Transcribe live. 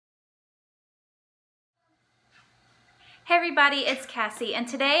Hey everybody, it's Cassie, and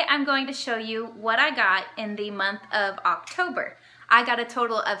today I'm going to show you what I got in the month of October. I got a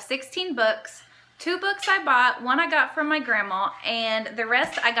total of 16 books. 2 books I bought, 1 I got from my grandma, and the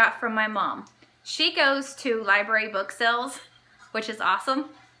rest I got from my mom. She goes to library book sales, which is awesome,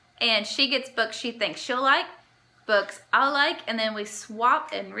 and she gets books she thinks she'll like, books I'll like, and then we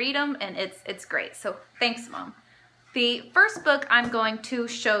swap and read them, and it's great. So thanks, Mom. The first book I'm going to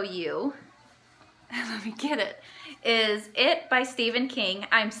show you, let me get it, is It by Stephen King.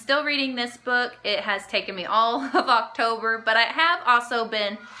 I'm still reading this book. It has taken me all of October, but I have also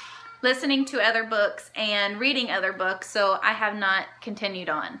been listening to other books and reading other books, so I have not continued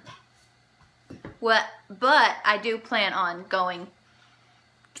on. But I do plan on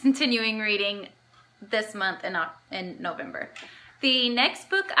continuing reading this month in November. The next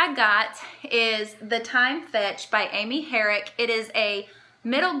book I got is The Time Fetch by Amy Herrick. It is a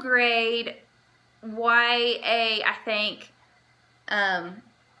middle grade YA, I think, time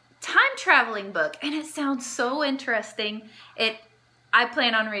traveling book, and it sounds so interesting. I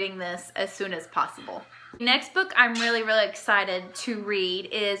plan on reading this as soon as possible. The next book I'm really excited to read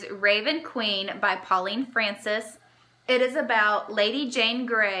is Raven Queen by Pauline Francis. It is about Lady Jane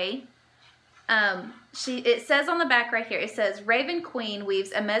Grey. It says on the back right here, it says, Raven Queen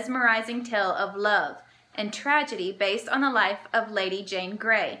weaves a mesmerizing tale of love and tragedy based on the life of Lady Jane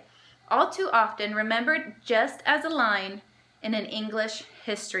Grey, all too often remembered just as a line in an English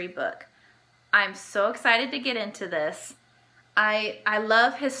history book. I'm so excited to get into this. I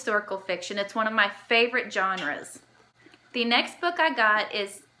love historical fiction. It's one of my favorite genres. The next book I got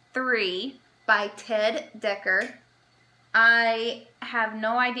is 3 by Ted Dekker. I have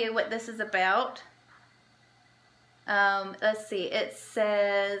no idea what this is about. Let's see, it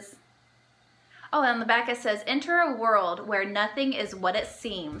says, oh, on the back it says, enter a world where nothing is what it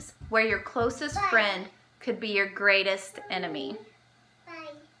seems, where your closest friend could be your greatest enemy.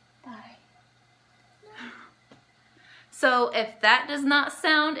 Bye. So if that does not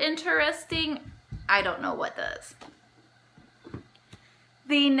sound interesting, I don't know what does.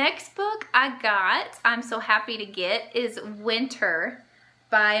 The next book I got, I'm so happy to get, is Winter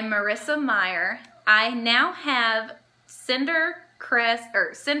by Marissa Meyer. I now have Cinder,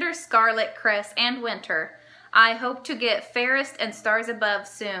 Scarlet, Cress, and Winter. I hope to get Fairest and Stars Above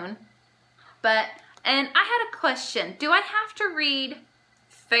soon. And I had a question. Do I have to read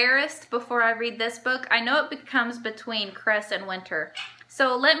Fairest before I read this book? I know it comes between Cress and Winter.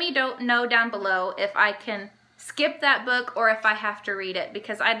 So let me know down below if I can skip that book or if I have to read it,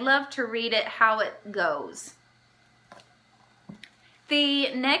 because I'd love to read it how it goes.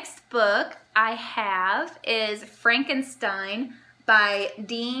 The next book I have is Frankenstein by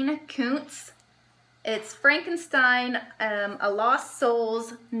Dean Koontz. It's Frankenstein, a Lost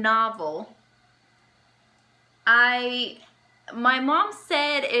Souls novel. My mom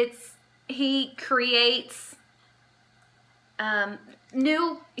said he creates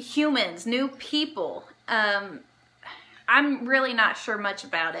new humans, new people. I'm really not sure much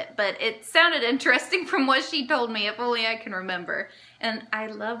about it, but it sounded interesting from what she told me, if only I can remember. And I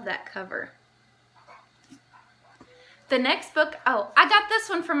love that cover. The next book, oh, I got this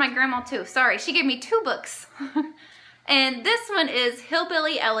one from my grandma too. Sorry, she gave me 2 books. And this one is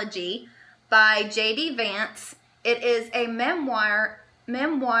Hillbilly Elegy by J.D. Vance. It is a memoir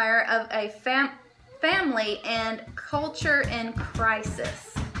of a family and culture in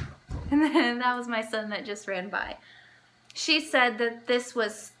crisis. And then that was my son that just ran by. She said that this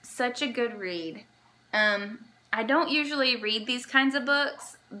was such a good read. I don't usually read these kinds of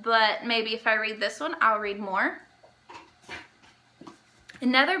books, but maybe if I read this one, I'll read more.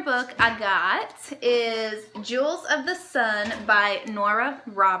 Another book I got is Jewels of the Sun by Nora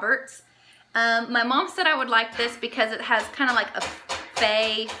Roberts. My mom said I would like this because it has kind of like a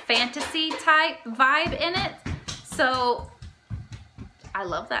fae fantasy type vibe in it. So I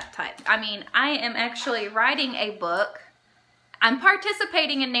love that type. I mean, I am actually writing a book. I'm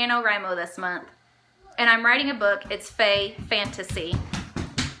participating in NaNoWriMo this month, and I'm writing a book. It's fae fantasy.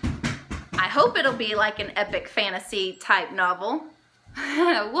 I hope it'll be like an epic fantasy type novel.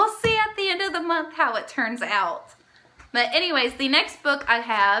 We'll see at the end of the month how it turns out. But anyways, the next book I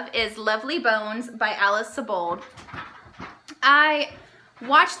have is Lovely Bones by Alice Sebold. I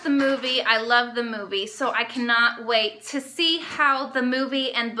watched the movie. I love the movie, so I cannot wait to see how the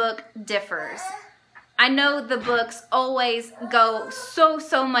movie and book differs. I know the books always go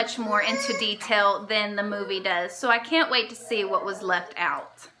so much more into detail than the movie does, so I can't wait to see what was left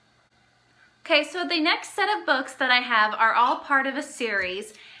out. Okay, so the next set of books that I have are all part of a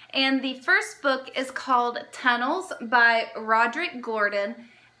series, and the first book is called Tunnels by Roderick Gordon,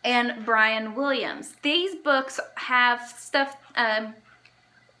 and Brian Williams. These books have stuff,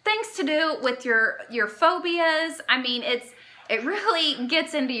 things to do with your phobias. I mean, it really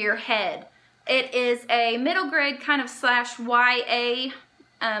gets into your head. It is a middle grade kind of / YA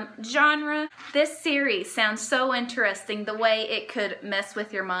genre. This series sounds so interesting, the way it could mess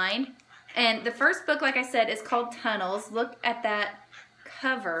with your mind. And the first book, like I said, is called Tunnels. Look at that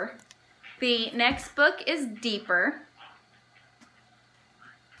cover. The next book is Deeper.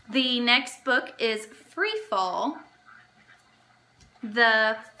 The next book is Free Fall.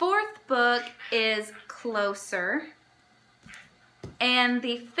 The fourth book is Closer. And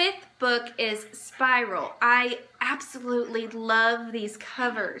the fifth book is Spiral. I absolutely love these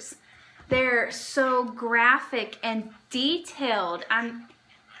covers. They're so graphic and detailed.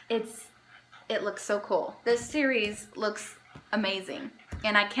 It looks so cool. This series looks amazing,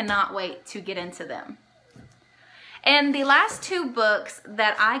 and I cannot wait to get into them. And the last two books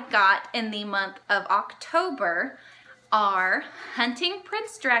that I got in the month of October are Hunting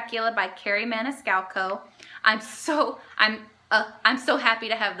Prince Dracula by Carrie Maniscalco. I'm so happy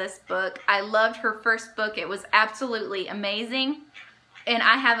to have this book. I loved her first book. It was absolutely amazing. And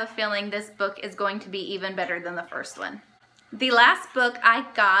I have a feeling this book is going to be even better than the first one. The last book I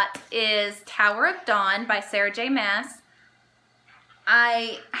got is Tower of Dawn by Sarah J. Maas.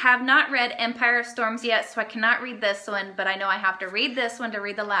 I have not read Empire of Storms yet, so I cannot read this one, but I know I have to read this one to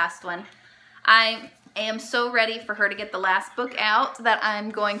read the last one. I am so ready for her to get the last book out that I'm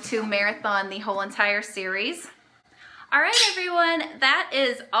going to marathon the whole entire series. Alright everyone, that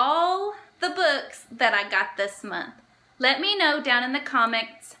is all the books that I got this month. Let me know down in the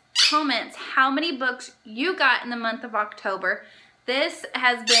comments how many books you got in the month of October. This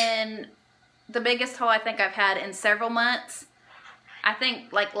has been the biggest haul I think I've had in several months. I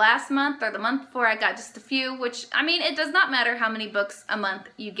think like last month or the month before I got just a few, which, I mean, it does not matter how many books a month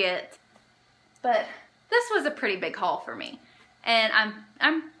you get. But this was a pretty big haul for me. And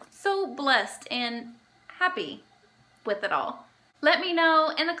I'm so blessed and happy with it all. Let me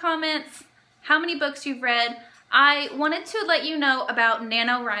know in the comments how many books you've read. I wanted to let you know about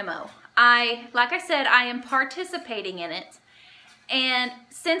NaNoWriMo. Like I said, I am participating in it. And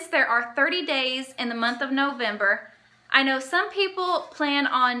since there are 30 days in the month of November, I know some people plan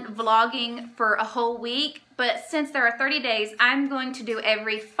on vlogging for a whole week, but since there are 30 days, I'm going to do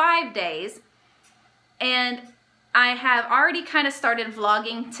every 5 days. And I have already kind of started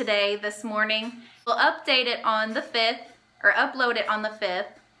vlogging today, this morning. We'll update it on the 5th, or upload it on the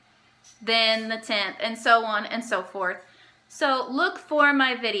 5th, then the 10th, and so on and so forth. So look for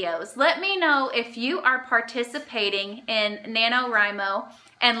my videos. Let me know if you are participating in NaNoWriMo,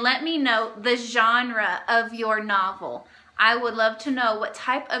 and let me know the genre of your novel. I would love to know what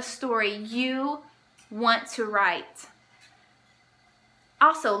type of story you want to write.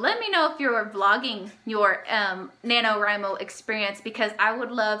 Also, let me know if you're vlogging your NaNoWriMo experience, because I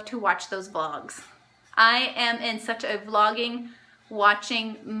would love to watch those vlogs. I am in such a vlogging,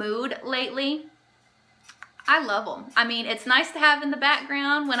 watching mood lately. I love them. I mean, it's nice to have in the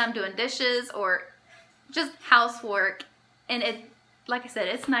background when I'm doing dishes or just housework. And like I said,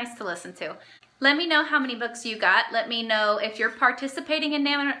 it's nice to listen to. Let me know how many books you got. Let me know if you're participating in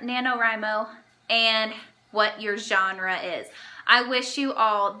NaNoWriMo and what your genre is. I wish you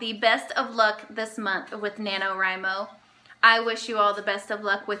all the best of luck this month with NaNoWriMo. I wish you all the best of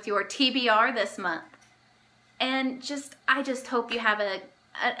luck with your TBR this month. And I just hope you have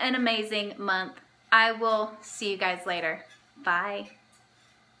an amazing month. I will see you guys later. Bye.